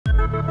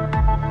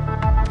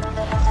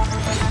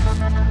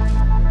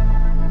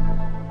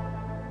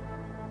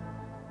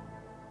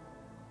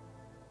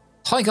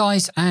Hi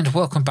guys, and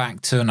welcome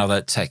back to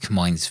another Tech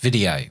Minds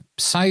video.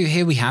 So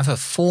here we have a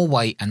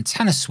 4-way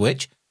antenna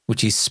switch,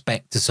 which is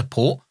spec to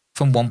support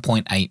from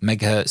 1.8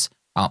 MHz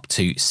up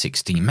to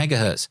 60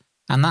 MHz.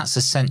 And that's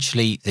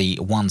essentially the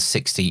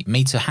 160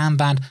 meter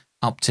handband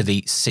up to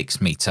the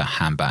 6 meter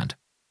handband.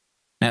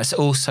 Now it's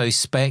also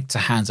spec to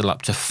handle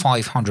up to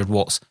 500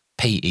 watts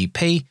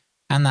PEP,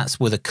 and that's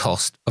with a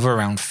cost of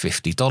around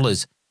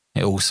 $50.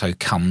 It also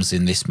comes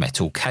in this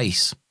metal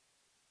case.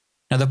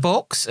 Now the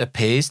box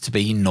appears to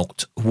be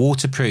not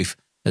waterproof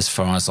as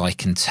far as I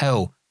can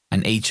tell,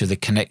 and each of the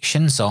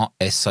connections are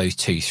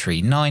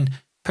SO239,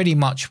 pretty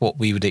much what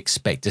we would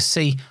expect to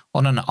see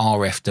on an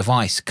RF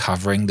device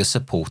covering the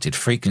supported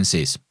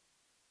frequencies.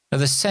 Now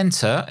the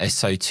center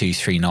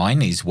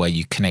SO239 is where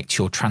you connect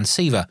your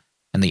transceiver,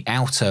 and the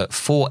outer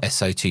 4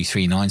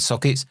 SO239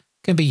 sockets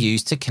can be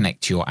used to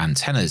connect your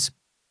antennas.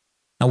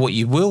 Now what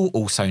you will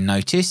also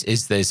notice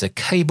is there's a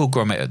cable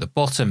grommet at the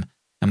bottom,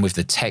 and with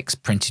the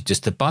text printed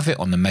just above it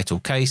on the metal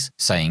case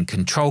saying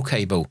control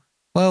cable.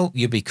 Well,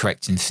 you'll be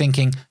correct in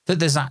thinking that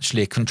there's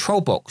actually a control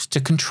box to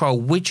control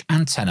which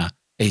antenna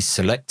is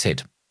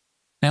selected.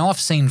 Now I've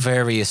seen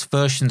various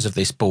versions of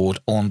this board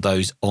on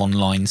those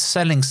online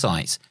selling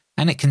sites,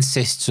 and it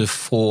consists of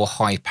 4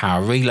 high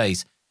power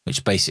relays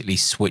which basically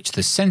switch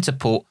the center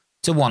port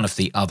to one of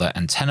the other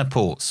antenna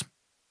ports.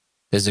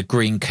 There's a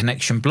green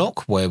connection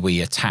block where we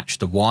attach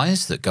the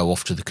wires that go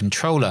off to the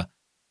controller.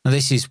 Now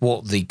this is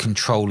what the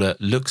controller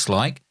looks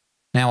like.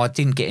 Now I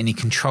didn't get any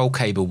control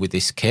cable with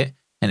this kit,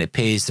 and it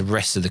appears the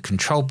rest of the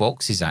control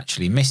box is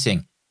actually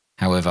missing.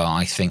 However,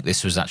 I think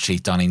this was actually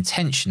done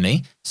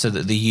intentionally so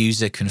that the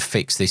user can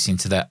fix this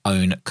into their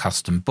own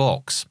custom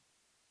box.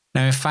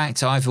 Now in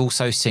fact, I've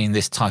also seen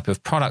this type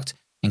of product,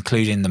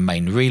 including the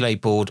main relay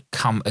board,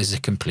 come as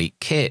a complete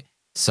kit.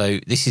 So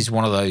this is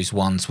one of those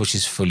ones which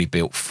is fully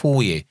built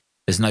for you.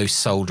 There's no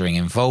soldering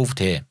involved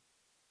here.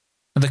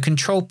 The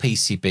control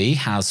PCB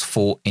has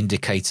 4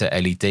 indicator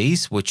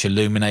LEDs which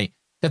illuminate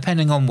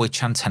depending on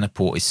which antenna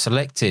port is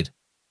selected.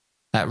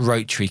 That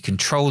rotary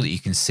control that you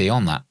can see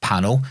on that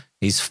panel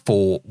is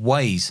 4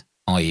 ways,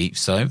 i.e.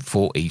 so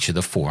for each of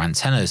the 4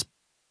 antennas.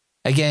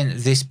 Again,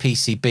 this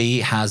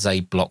PCB has a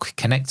block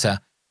connector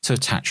to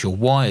attach your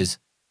wires.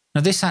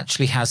 Now this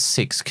actually has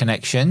 6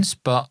 connections,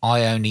 but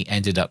I only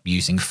ended up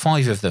using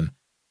 5 of them.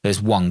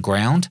 There's 1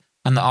 ground,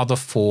 and the other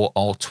 4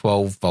 are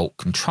 12-volt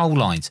control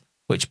lines,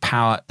 which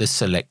power the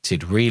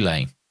selected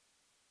relay.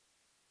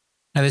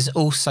 Now there's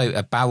also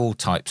a barrel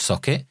type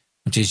socket,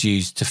 which is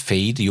used to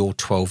feed your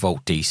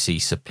 12-volt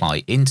DC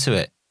supply into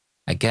it.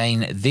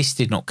 Again, this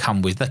did not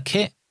come with the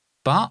kit,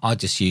 but I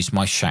just used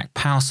my shack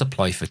power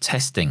supply for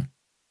testing.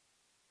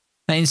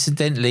 Now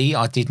incidentally,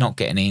 I did not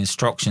get any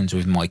instructions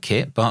with my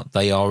kit, but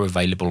they are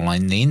available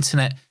on the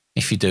internet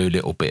if you do a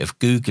little bit of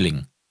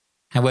Googling.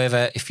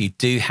 However, if you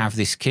do have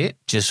this kit,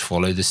 just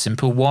follow the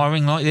simple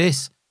wiring like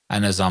this.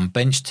 And as I'm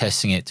bench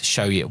testing it to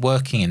show you it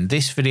working in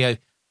this video,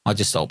 I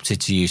just opted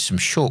to use some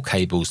short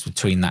cables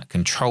between that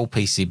control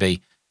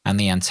PCB and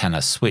the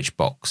antenna switch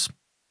box.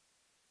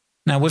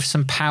 Now with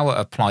some power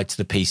applied to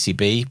the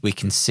PCB, we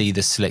can see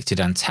the selected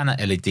antenna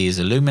LED is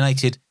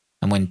illuminated,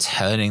 and when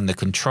turning the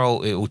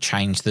control, it will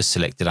change the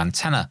selected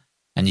antenna,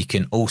 and you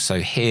can also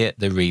hear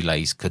the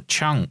relays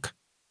ka-chunk.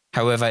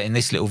 However, in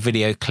this little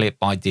video clip,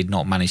 I did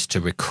not manage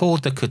to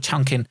record the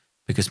ka-chunking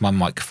because my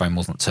microphone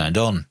wasn't turned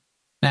on.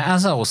 Now,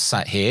 as I was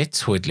sat here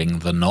twiddling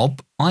the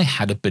knob, I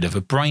had a bit of a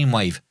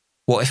brainwave.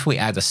 What if we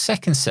add a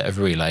second set of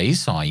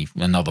relays, i.e.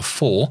 another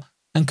 4,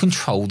 and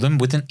control them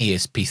with an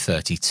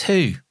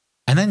ESP32,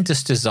 and then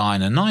just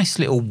design a nice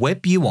little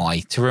web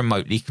UI to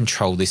remotely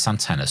control this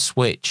antenna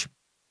switch?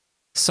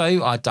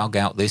 So I dug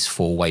out this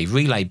 4-way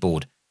relay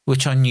board,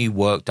 which I knew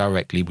worked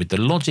directly with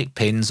the logic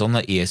pins on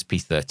the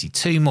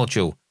ESP32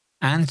 module,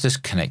 and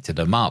just connected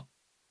them up.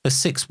 There's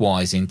 6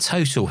 wires in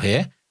total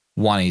here.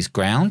 1 is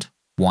ground,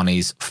 1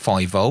 is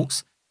 5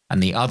 volts,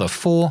 and the other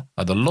 4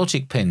 are the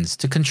logic pins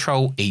to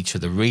control each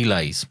of the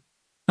relays.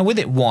 Now with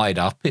it wired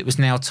up, it was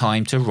now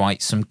time to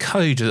write some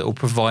code that will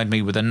provide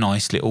me with a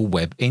nice little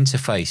web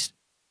interface.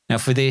 Now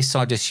for this,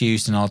 I just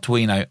used an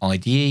Arduino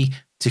IDE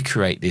to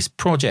create this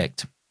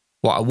project.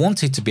 What I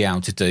wanted to be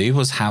able to do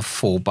was have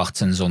 4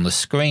 buttons on the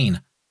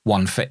screen,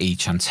 1 for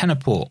each antenna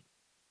port.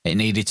 It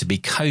needed to be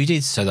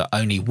coded so that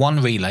only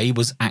 1 relay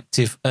was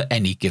active at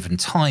any given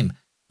time.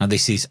 Now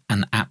this is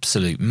an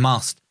absolute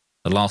must.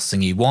 The last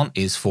thing you want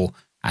is for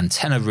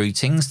antenna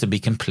routings to be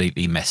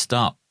completely messed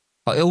up.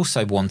 I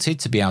also wanted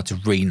to be able to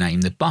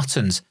rename the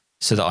buttons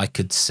so that I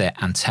could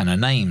set antenna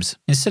names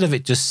instead of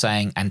it just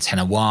saying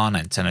antenna 1,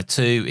 antenna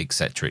 2,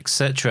 etc,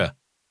 etc.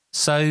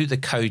 So the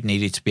code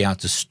needed to be able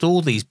to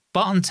store these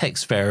button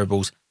text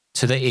variables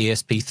to the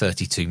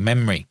ESP32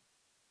 memory.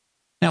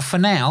 Now for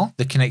now,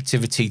 the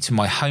connectivity to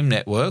my home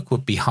network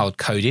would be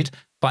hard-coded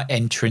by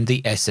entering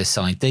the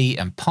SSID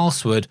and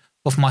password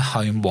of my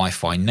home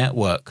Wi-Fi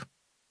network.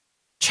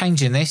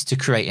 Changing this to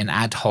create an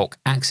ad hoc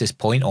access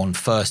point on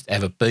first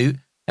ever boot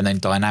and then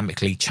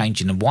dynamically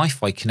changing the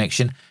Wi-Fi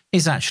connection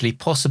is actually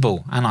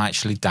possible, and I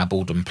actually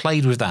dabbled and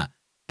played with that.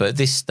 but at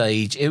this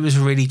stage it was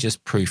really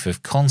just proof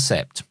of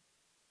concept.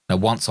 Now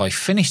once I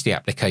finished the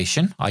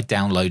application, I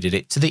downloaded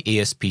it to the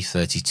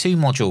ESP32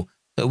 module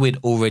that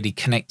we'd already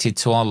connected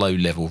to our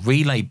low-level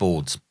relay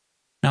boards.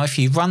 Now if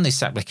you run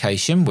this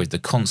application with the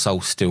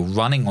console still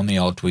running on the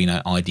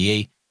Arduino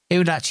IDE, it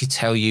would actually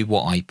tell you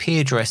what IP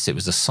address it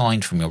was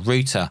assigned from your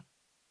router.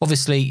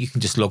 Obviously you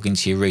can just log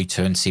into your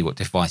router and see what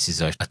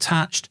devices are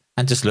attached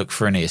and just look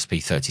for an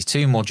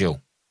ESP32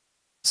 module.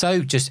 So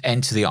just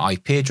enter the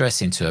IP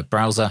address into a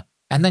browser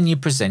and then you're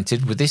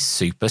presented with this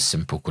super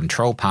simple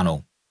control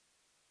panel.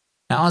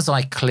 Now as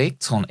I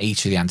clicked on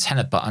each of the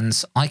antenna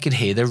buttons, I could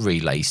hear the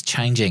relays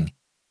changing.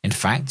 In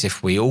fact,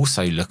 if we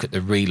also look at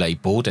the relay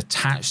board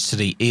attached to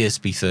the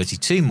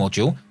ESP32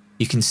 module,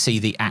 you can see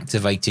the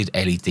activated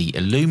LED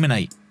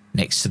illuminate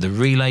next to the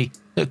relay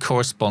that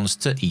corresponds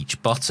to each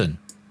button.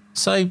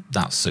 So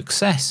that's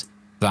success.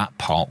 That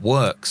part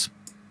works.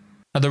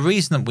 Now the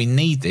reason that we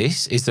need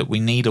this is that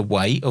we need a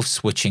way of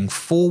switching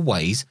 4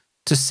 ways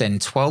to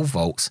send 12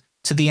 volts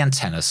to the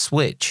antenna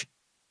switch,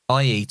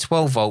 i.e.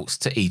 12 volts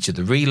to each of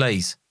the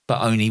relays,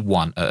 but only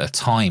one at a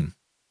time.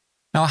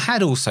 Now I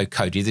had also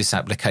coded this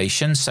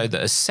application so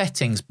that a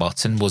settings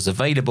button was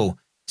available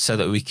so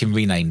that we can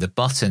rename the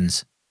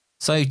buttons.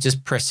 So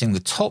just pressing the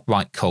top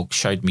right cog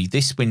showed me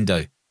this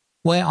window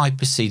where I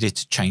proceeded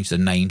to change the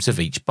names of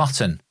each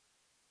button.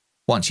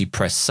 Once you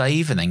press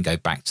save and then go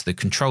back to the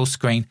control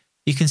screen,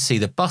 you can see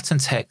the button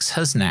text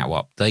has now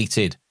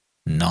updated.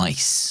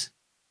 Nice.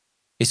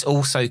 It's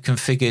also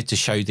configured to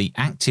show the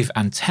active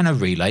antenna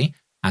relay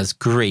as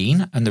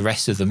green and the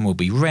rest of them will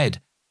be red.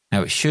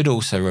 Now it should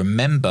also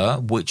remember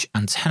which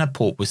antenna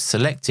port was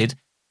selected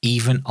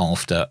even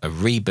after a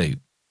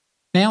reboot.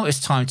 Now it's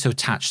time to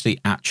attach the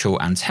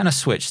actual antenna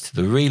switch to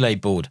the relay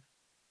board.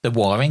 The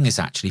wiring is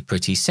actually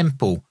pretty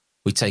simple.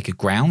 We take a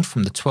ground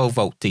from the 12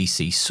 volt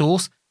DC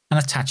source and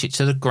attach it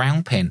to the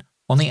ground pin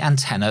on the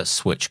antenna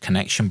switch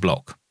connection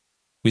block.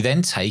 We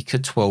then take a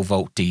 12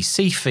 volt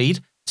DC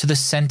feed to the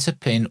center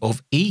pin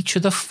of each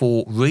of the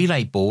 4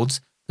 relay boards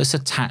that's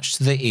attached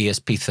to the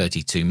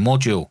ESP32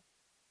 module.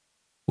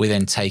 We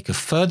then take a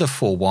further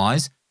 4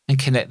 wires and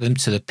connect them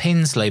to the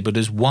pins labelled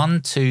as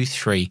 1, 2,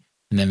 3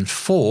 and then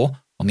 4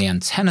 on the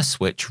antenna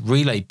switch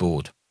relay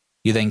board.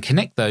 You then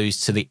connect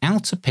those to the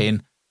outer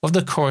pin of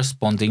the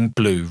corresponding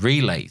blue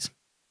relays.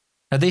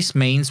 Now this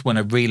means when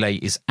a relay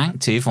is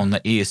active on the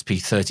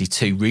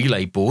ESP32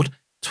 relay board,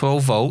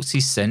 12 volts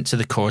is sent to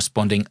the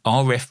corresponding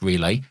RF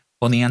relay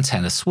on the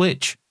antenna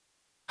switch.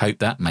 Hope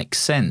that makes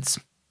sense.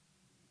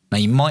 Now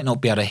you might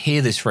not be able to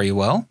hear this very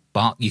well,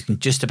 but you can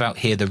just about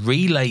hear the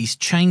relays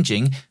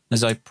changing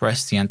as I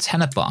press the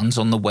antenna buttons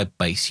on the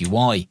web-based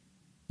UI.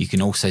 You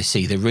can also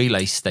see the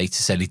relay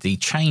status LED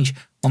change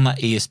on that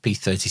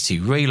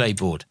ESP32 relay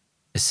board.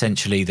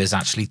 Essentially, there's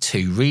actually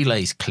 2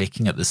 relays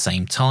clicking at the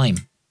same time.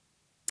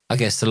 I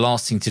guess the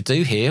last thing to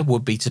do here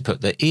would be to put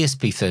the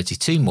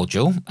ESP32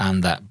 module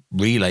and that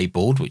relay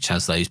board, which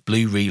has those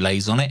blue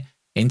relays on it,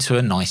 into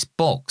a nice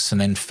box and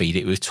then feed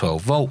it with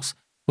 12 volts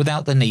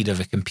without the need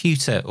of a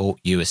computer or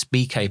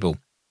USB cable.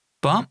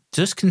 But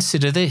just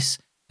consider this,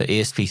 the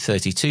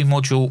ESP32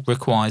 module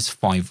requires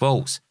 5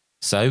 volts.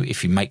 So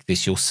if you make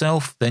this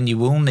yourself, then you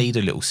will need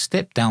a little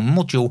step down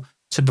module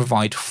to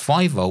provide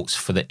 5 volts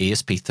for the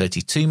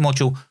ESP32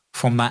 module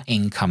from that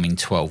incoming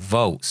 12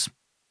 volts.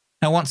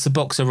 Now once the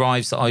box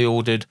arrives that I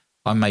ordered,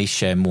 I may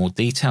share more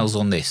details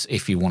on this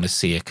if you want to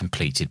see a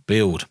completed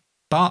build.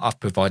 But I've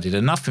provided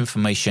enough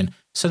information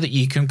so that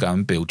you can go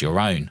and build your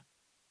own.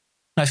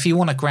 Now if you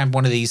want to grab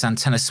one of these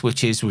antenna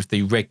switches with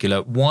the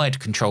regular wired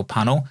control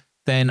panel,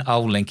 then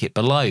I'll link it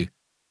below.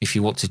 If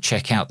you want to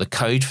check out the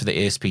code for the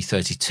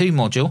ESP32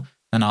 module,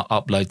 then I'll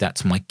upload that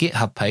to my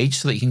GitHub page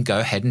so that you can go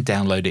ahead and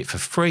download it for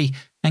free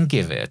and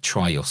give it a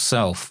try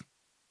yourself.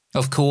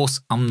 Of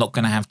course, I'm not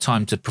going to have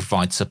time to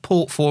provide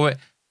support for it,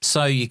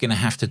 so you're going to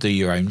have to do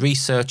your own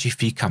research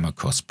if you come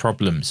across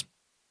problems.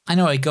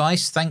 Anyway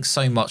guys, thanks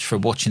so much for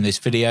watching this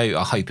video.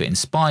 I hope it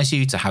inspires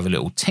you to have a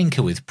little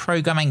tinker with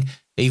programming,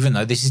 even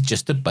though this is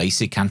just a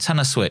basic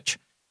antenna switch.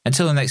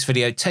 Until the next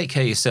video, take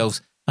care of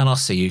yourselves and I'll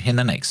see you in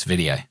the next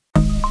video.